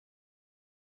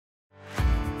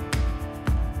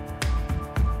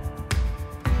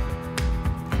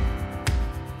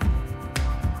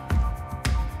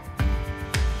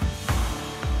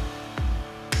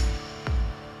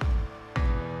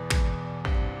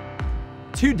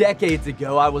2 decades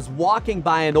ago, I was walking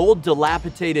by an old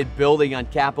dilapidated building on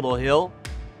Capitol Hill,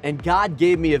 and God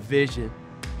gave me a vision.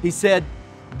 He said,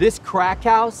 this crack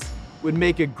house would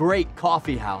make a great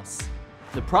coffee house.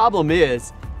 The problem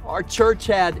is, our church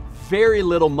had very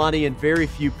little money and very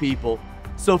few people.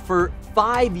 So for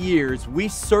 5 years, we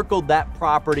circled that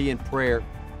property in prayer.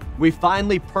 We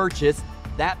finally purchased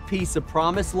that piece of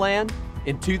promised land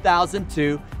in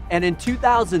 2002, and in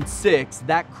 2006,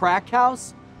 that crack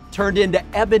house turned into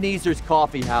Ebenezers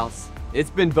Coffeehouse. It's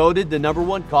been voted the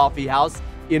 #1 coffee house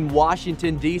in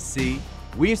Washington, D.C.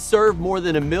 We've served more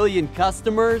than 1 million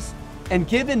customers and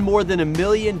given more than $1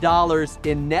 million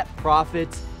in net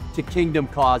profits to kingdom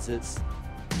causes.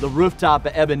 The rooftop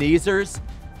of Ebenezers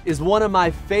is one of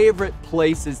my favorite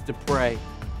places to pray.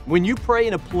 When you pray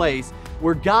in a place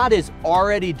where God has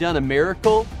already done a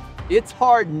miracle, it's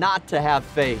hard not to have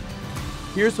faith.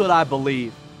 Here's what I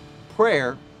believe.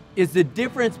 Prayer is the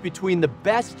difference between the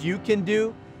best you can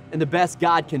do and the best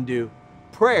God can do.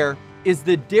 Prayer is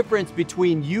the difference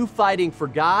between you fighting for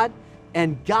God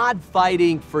and God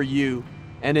fighting for you.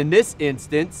 And in this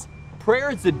instance,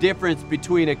 prayer is the difference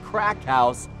between a crack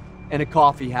house and a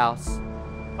coffee house.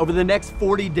 Over the next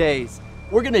 40 days,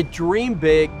 we're gonna dream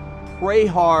big, pray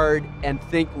hard, and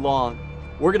think long.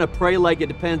 We're gonna pray like it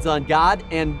depends on God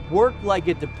and work like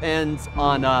it depends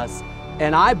on us.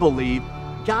 And I believe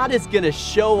God is gonna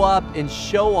show up and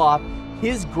show off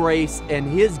His grace and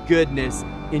His goodness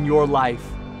in your life.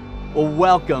 Well,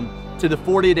 welcome to the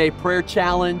 40-Day Prayer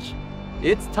Challenge.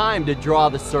 It's time to draw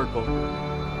the circle.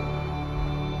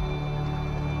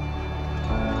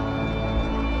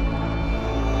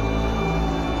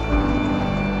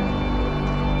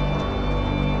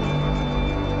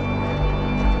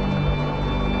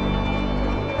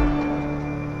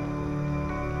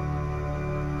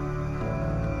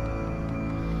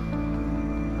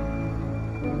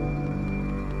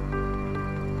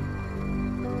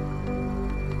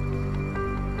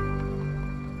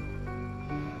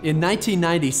 In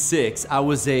 1996, I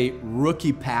was a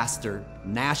rookie pastor.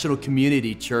 National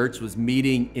Community Church was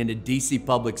meeting in a DC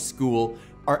public school.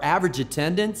 Our average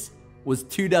attendance was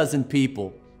 24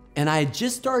 people. And I had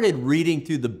just started reading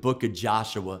through the book of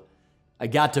Joshua. I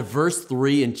got to verse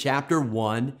 3 in chapter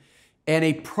 1, and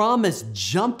a promise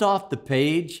jumped off the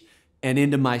page and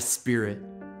into my spirit.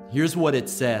 Here's what it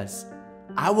says.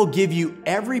 I will give you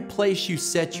every place you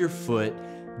set your foot,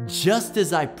 just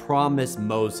as I promised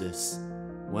Moses.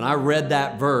 When I read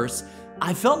that verse,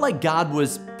 I felt like God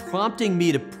was prompting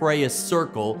me to pray a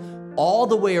circle all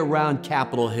the way around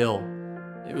Capitol Hill.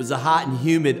 It was a hot and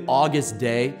humid August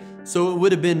day, so it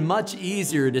would have been much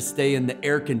easier to stay in the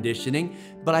air conditioning,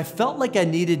 but I felt like I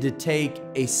needed to take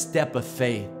a step of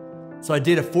faith. So I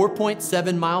did a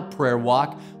 4.7-mile prayer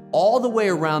walk all the way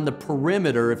around the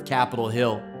perimeter of Capitol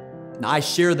Hill. Now, I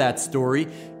share that story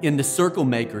in the Circle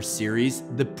Maker series,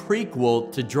 the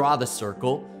prequel to Draw the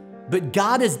Circle. But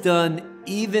God has done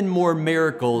even more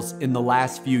miracles in the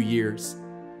last few years.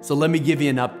 So let me give you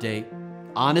an update.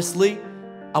 Honestly,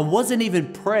 I wasn't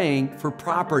even praying for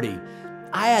property.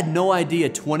 I had no idea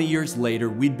 20 years later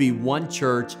we'd be one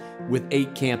church with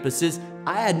 8 campuses.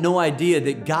 I had no idea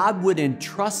that God would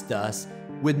entrust us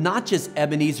with not just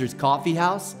Ebenezers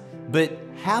Coffeehouse, but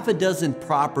half a dozen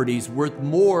properties worth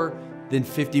more than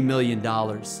 $50 million.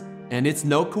 And it's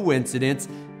no coincidence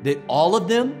that all of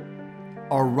them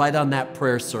are right on that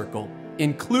prayer circle,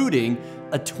 including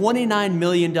a $29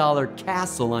 million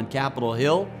castle on Capitol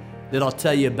Hill that I'll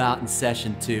tell you about in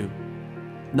session 2.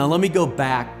 Now let me go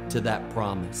back to that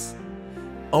promise.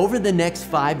 Over the next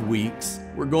 5 weeks,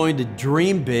 we're going to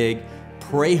dream big,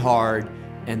 pray hard,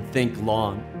 and think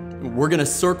long. We're gonna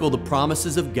circle the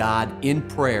promises of God in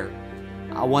prayer.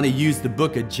 I wanna use the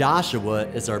book of Joshua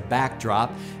as our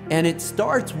backdrop, and it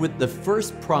starts with the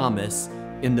first promise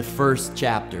in the first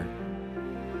chapter.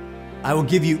 I will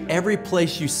give you every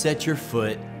place you set your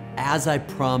foot, as I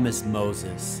promised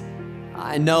Moses.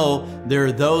 I know there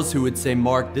are those who would say,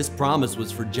 Mark, this promise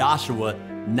was for Joshua,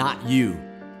 not you.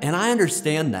 And I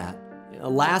understand that. The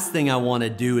last thing I want to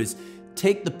do is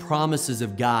take the promises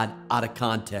of God out of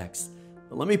context.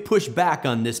 But let me push back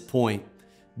on this point.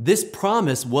 This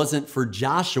promise wasn't for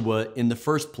Joshua in the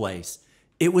first place.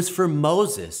 It was for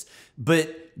Moses,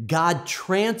 but God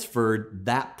transferred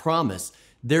that promise.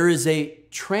 There is a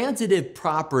transitive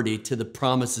property to the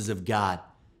promises of God.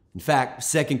 In fact,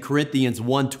 2 Corinthians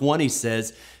 1:20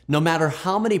 says, no matter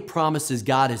how many promises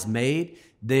God has made,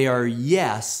 they are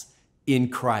yes in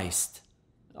Christ.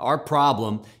 Our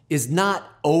problem is not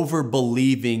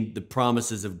over-believing the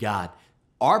promises of God.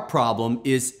 Our problem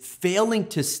is failing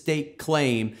to stake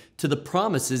claim to the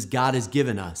promises God has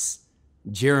given us.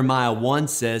 Jeremiah 1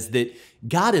 says that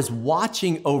God is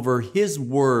watching over His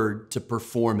word to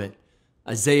perform it.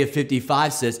 Isaiah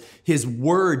 55 says His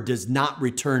word does not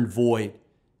return void.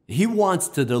 He wants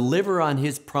to deliver on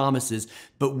His promises,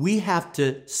 but we have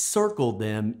to circle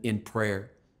them in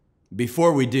prayer.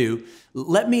 Before we do,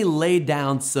 let me lay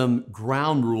down some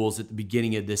ground rules at the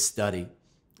beginning of this study.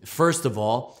 First of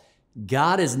all,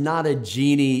 God is not a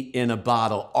genie in a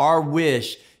bottle. Our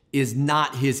wish is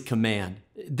not His command.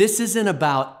 This isn't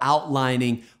about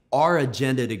outlining our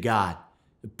agenda to God.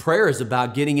 Prayer is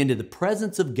about getting into the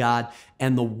presence of God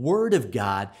and the Word of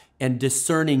God and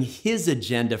discerning His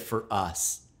agenda for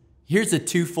us. Here's a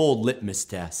twofold litmus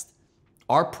test.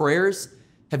 Our prayers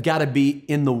have got to be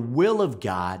in the will of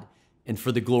God and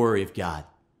for the glory of God.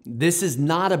 This is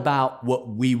not about what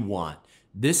we want.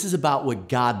 This is about what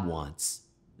God wants.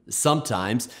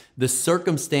 Sometimes the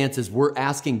circumstances we're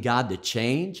asking God to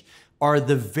change are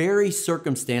the very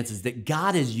circumstances that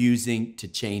God is using to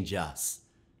change us.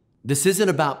 This isn't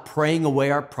about praying away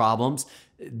our problems.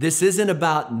 This isn't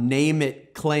about name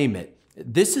it, claim it.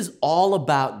 This is all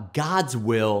about God's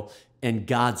will and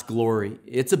God's glory.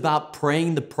 It's about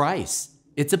praying the price.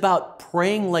 It's about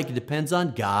praying like it depends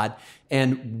on God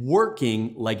and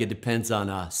working like it depends on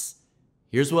us.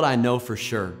 Here's what I know for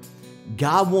sure.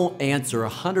 God won't answer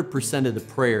 100% of the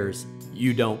prayers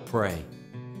you don't pray.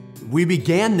 We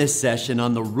began this session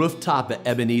on the rooftop at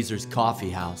Ebenezers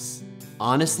Coffeehouse.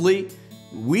 Honestly,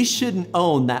 we shouldn't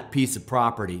own that piece of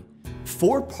property.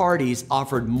 4 parties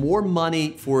offered more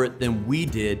money for it than we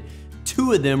did,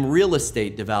 2 of them real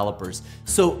estate developers.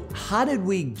 So how did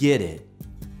we get it?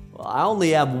 Well, I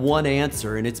only have one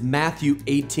answer, and it's Matthew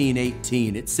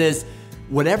 18:18. It says,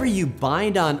 "Whatever you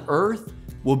bind on earth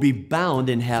will be bound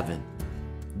in heaven."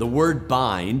 The word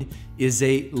bind is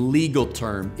a legal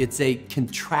term. It's a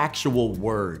contractual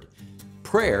word.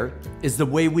 Prayer is the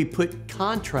way we put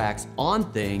contracts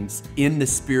on things in the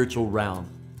spiritual realm.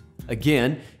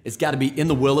 Again, it's got to be in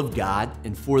the will of God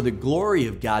and for the glory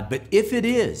of God. But if it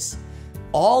is,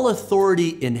 all authority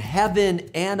in heaven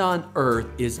and on earth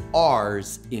is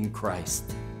ours in Christ.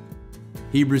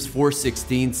 Hebrews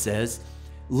 4:16 says,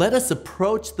 "Let us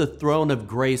approach the throne of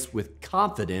grace with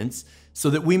confidence so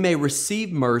that we may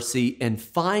receive mercy and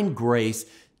find grace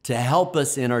to help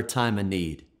us in our time of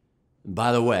need." And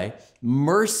by the way,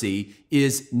 mercy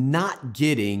is not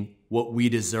getting what we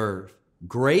deserve.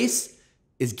 Grace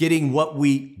is getting what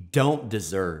we don't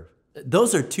deserve.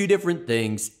 Those are 2 different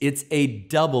things. It's a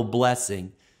double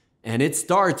blessing. And it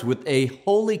starts with a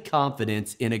holy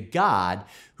confidence in a God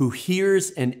who hears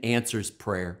and answers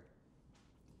prayer.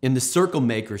 In the Circle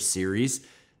Maker series,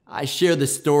 I share the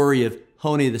story of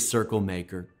Honi the Circle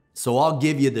Maker. So I'll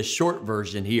give you the short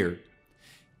version here.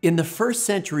 In the 1st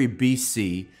century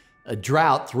BC, a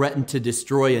drought threatened to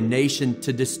destroy a nation,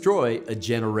 to destroy a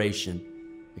generation.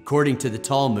 According to the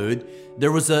Talmud,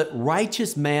 there was a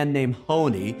righteous man named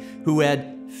Honi who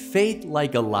had faith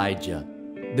like Elijah.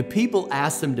 The people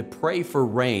asked him to pray for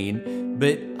rain,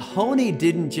 but Honi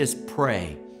didn't just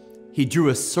pray. He drew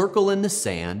a circle in the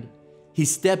sand. He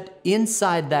stepped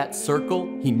inside that circle,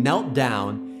 he knelt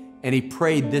down, and he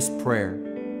prayed this prayer.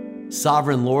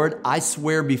 "Sovereign Lord, I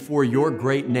swear before your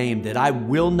great name that I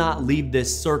will not leave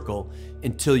this circle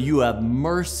until you have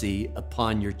mercy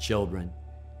upon your children."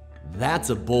 That's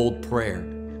a bold prayer.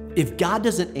 If God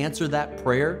doesn't answer that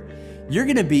prayer, you're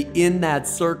gonna be in that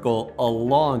circle a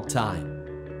long time.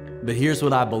 But here's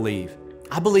what I believe.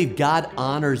 I believe God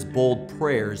honors bold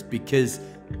prayers because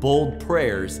bold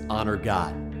prayers honor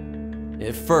God.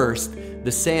 At first,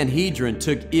 the Sanhedrin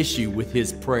took issue with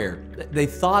his prayer. They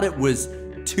thought it was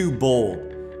too bold,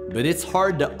 but it's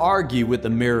hard to argue with a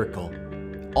miracle.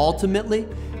 Ultimately,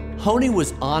 Honi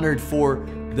was honored for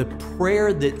the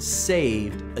prayer that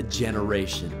saved a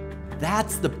generation.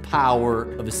 That's the power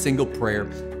of a single prayer,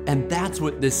 and that's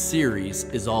what this series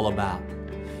is all about.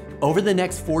 Over the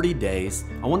next 40 days,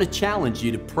 I want to challenge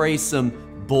you to pray some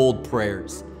bold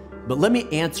prayers. But let me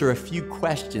answer a few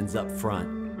questions up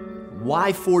front.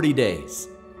 Why 40 days?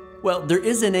 Well, there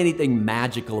isn't anything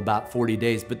magical about 40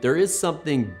 days, but there is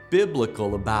something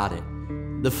biblical about it.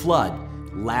 The flood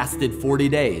lasted 40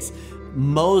 days.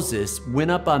 Moses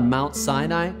went up on Mount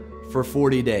Sinai for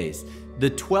 40 days. The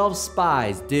 12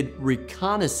 spies did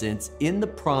reconnaissance in the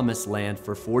promised land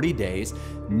for 40 days.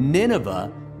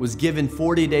 Nineveh was given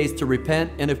 40 days to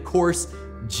repent. And of course,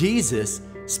 Jesus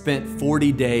spent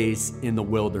 40 days in the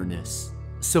wilderness.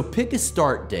 So pick a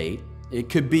start date. It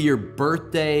could be your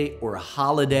birthday or a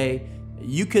holiday.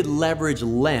 You could leverage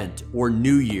Lent or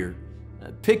New Year.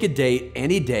 Pick a date,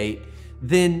 any date,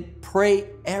 then pray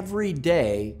every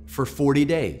day for 40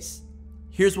 days.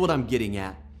 Here's what I'm getting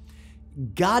at.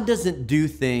 God doesn't do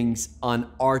things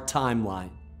on our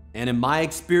timeline. And in my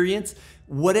experience,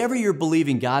 whatever you're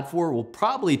believing God for will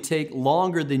probably take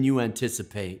longer than you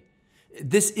anticipate.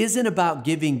 This isn't about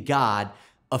giving God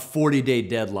a 40-day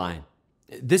deadline.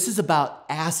 This is about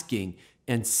asking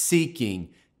and seeking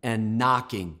and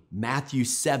knocking. Matthew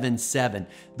 7:7.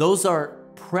 Those are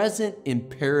present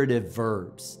imperative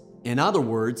verbs. In other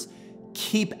words,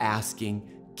 keep asking,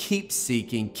 keep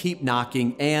seeking, keep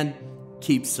knocking, and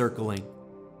keep circling.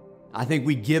 I think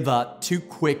we give up too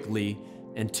quickly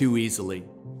and too easily.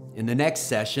 In the next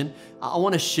session, I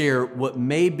want to share what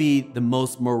may be the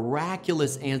most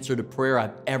miraculous answer to prayer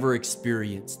I've ever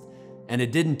experienced. And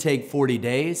it didn't take 40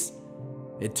 days,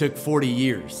 it took 40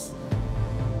 years.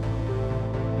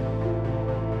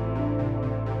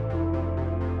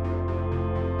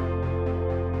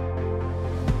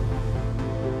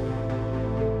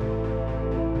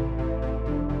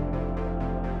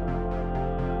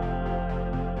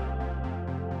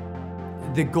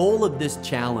 The goal of this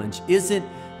challenge isn't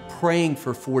praying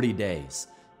for 40 days.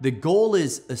 The goal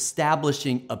is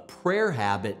establishing a prayer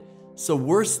habit so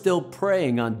we're still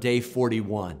praying on day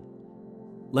 41.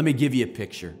 Let me give you a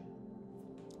picture.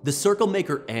 The circle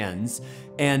maker ends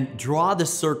and Draw the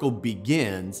Circle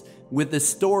begins with a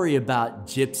story about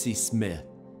Gypsy Smith.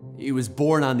 He was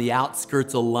born on the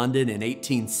outskirts of London in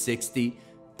 1860,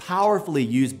 powerfully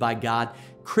used by God,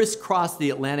 crisscrossed the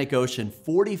Atlantic Ocean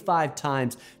 45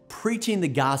 times, preaching the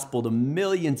gospel to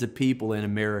millions of people in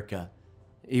America.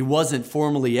 He wasn't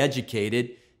formally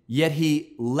educated, yet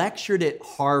he lectured at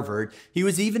Harvard. He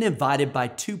was even invited by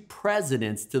 2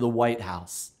 presidents to the White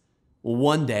House. Well,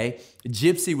 one day,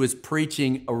 Gypsy was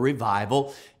preaching a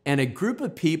revival, and a group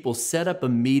of people set up a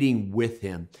meeting with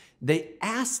him. They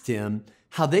asked him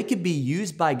how they could be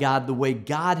used by God the way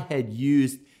God had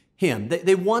used him.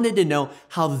 They wanted to know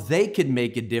how they could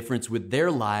make a difference with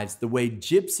their lives the way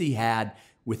Gypsy had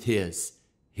with his.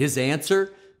 His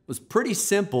answer was pretty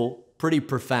simple, pretty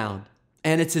profound.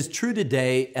 And it's as true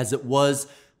today as it was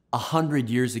 100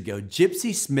 years ago.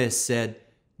 Gypsy Smith said,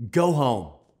 "Go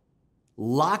home,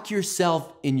 lock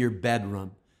yourself in your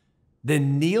bedroom,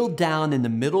 then kneel down in the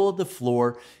middle of the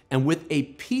floor and with a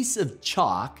piece of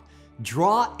chalk,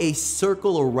 draw a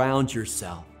circle around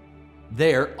yourself.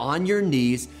 There, on your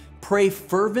knees, pray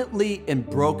fervently and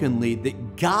brokenly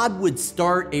that God would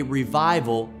start a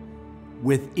revival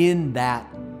within that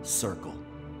circle."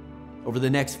 Over the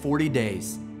next 40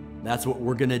 days, that's what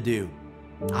we're gonna do.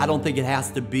 I don't think it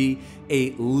has to be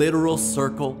a literal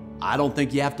circle. I don't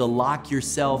think you have to lock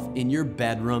yourself in your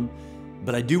bedroom,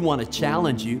 but I do want to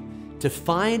challenge you to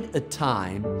find a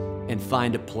time and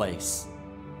find a place.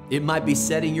 It might be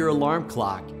setting your alarm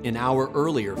clock an hour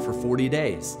earlier for 40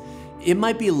 days. It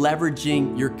might be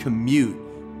leveraging your commute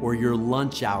or your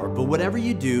lunch hour, but whatever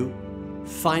you do,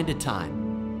 find a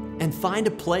time and find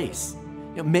a place.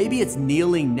 Maybe it's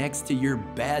kneeling next to your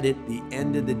bed at the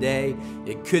end of the day.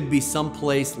 It could be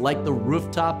someplace like the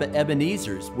rooftop at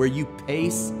Ebenezers where you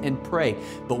pace and pray.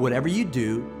 But whatever you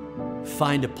do,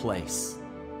 find a place.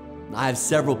 I have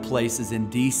several places in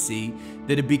DC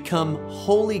that have become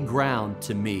holy ground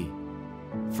to me.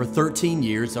 For 13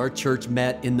 years, our church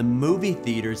met in the movie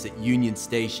theaters at Union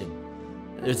Station.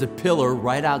 There's a pillar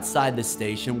right outside the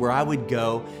station where I would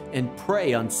go and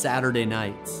pray on Saturday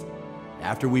nights.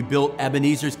 After we built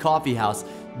Ebenezers Coffeehouse,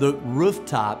 the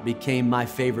rooftop became my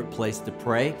favorite place to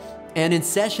pray. And in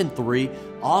session 3,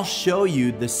 I'll show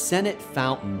you the Senate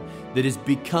fountain that has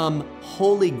become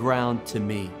holy ground to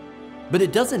me. But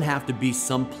it doesn't have to be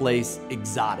someplace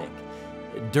exotic.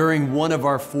 During one of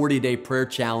our 40-day prayer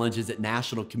challenges at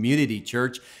National Community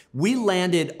Church, we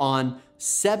landed on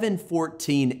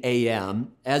 7:14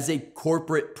 a.m. as a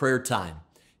corporate prayer time.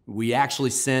 We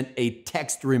actually sent a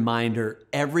text reminder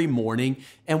every morning,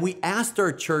 and we asked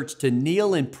our church to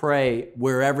kneel and pray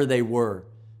wherever they were.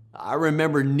 I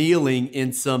remember kneeling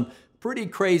in some pretty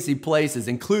crazy places,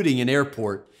 including an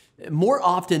airport. More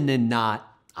often than not,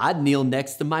 I'd kneel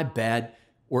next to my bed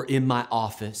or in my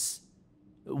office.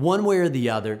 One way or the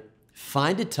other,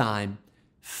 find a time,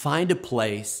 find a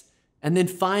place, and then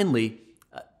finally,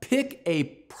 pick a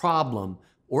problem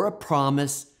or a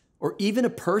promise or even a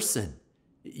person.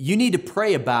 You need to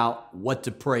pray about what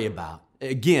to pray about.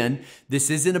 Again,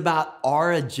 this isn't about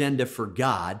our agenda for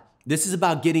God. This is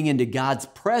about getting into God's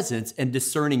presence and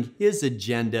discerning His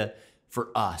agenda for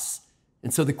us.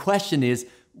 And so the question is,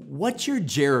 what's your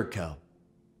Jericho?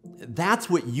 That's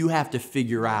what you have to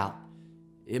figure out.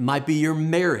 It might be your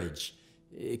marriage.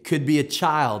 It could be a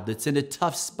child that's in a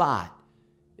tough spot.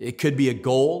 It could be a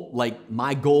goal, like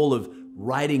my goal of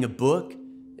writing a book.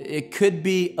 It could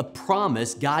be a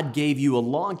promise God gave you a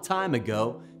long time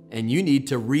ago and you need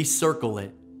to recircle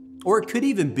it. Or it could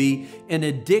even be an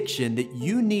addiction that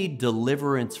you need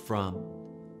deliverance from.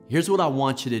 Here's what I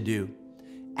want you to do.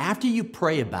 After you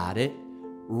pray about it,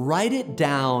 write it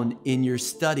down in your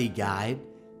study guide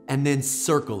and then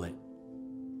circle it.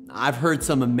 I've heard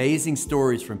some amazing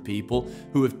stories from people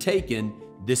who have taken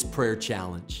this prayer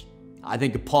challenge. I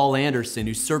think of Paul Anderson,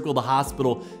 who circled the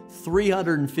hospital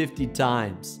 350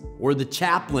 times, or the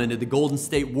chaplain of the Golden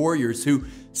State Warriors, who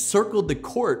circled the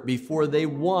court before they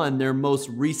won their most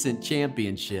recent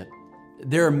championship.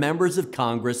 There are members of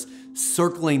Congress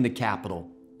circling the Capitol.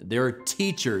 There are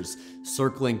teachers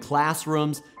circling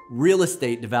classrooms, real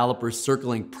estate developers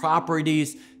circling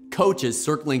properties, coaches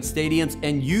circling stadiums,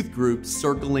 and youth groups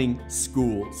circling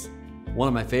schools. One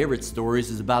of my favorite stories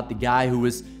is about the guy who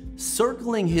was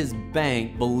circling his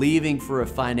bank believing for a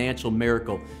financial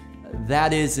miracle.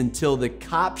 That is, until the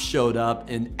cops showed up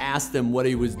and asked him what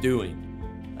he was doing.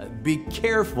 Be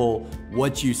careful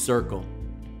what you circle.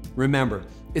 Remember,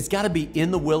 it's got to be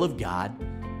in the will of God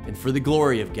and for the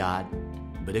glory of God.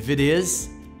 But if it is,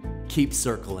 keep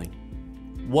circling.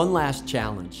 One last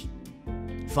challenge.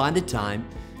 Find a time,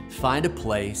 find a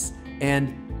place,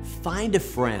 and find a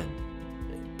friend.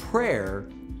 Prayer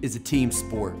is a team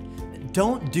sport.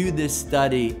 Don't do this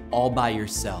study all by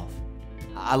yourself.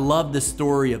 I love the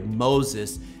story of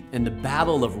Moses and the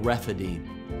Battle of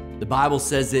Rephidim. The Bible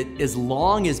says that as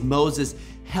long as Moses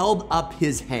held up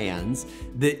his hands,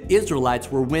 the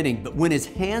Israelites were winning. But when his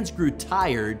hands grew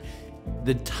tired,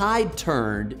 the tide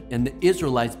turned and the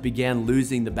Israelites began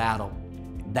losing the battle.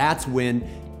 That's when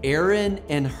Aaron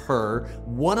and Hur,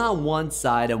 one on one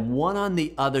side and one on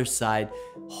the other side,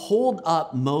 hold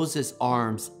up Moses'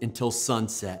 arms until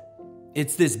sunset.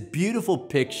 It's this beautiful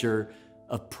picture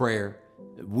of prayer.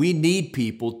 We need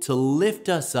people to lift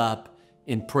us up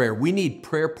in prayer. We need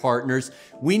prayer partners.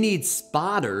 We need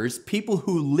spotters, people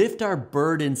who lift our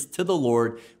burdens to the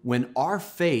Lord when our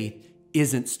faith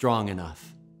isn't strong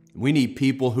enough. We need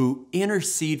people who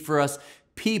intercede for us,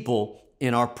 people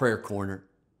in our prayer corner.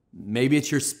 Maybe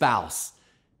it's your spouse.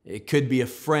 It could be a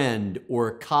friend or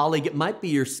a colleague. It might be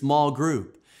your small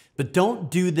group. But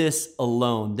don't do this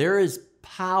alone. There is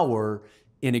power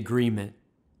in agreement.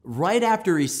 Right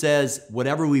after he says,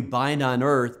 whatever we bind on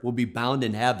earth will be bound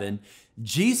in heaven,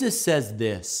 Jesus says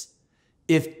this: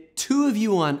 if two of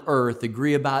you on earth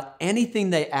agree about anything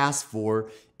they ask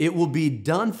for, it will be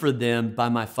done for them by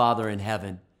my Father in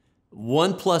heaven.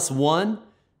 1 + 1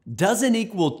 doesn't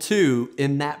equal 2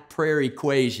 in that prayer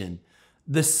equation.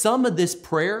 The sum of this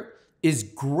prayer is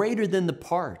greater than the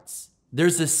parts.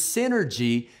 There's a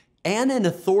synergy and an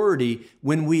authority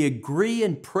when we agree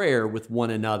in prayer with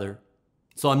one another.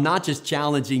 So I'm not just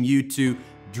challenging you to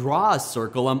draw a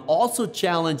circle, I'm also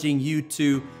challenging you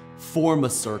to form a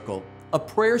circle, a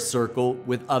prayer circle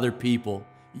with other people.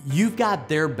 You've got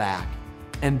their back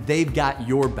and they've got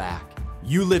your back.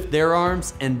 You lift their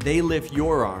arms and they lift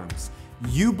your arms.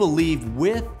 You believe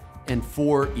with and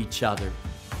for each other.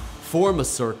 Form a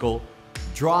circle,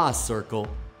 draw a circle,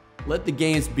 let the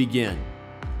games begin.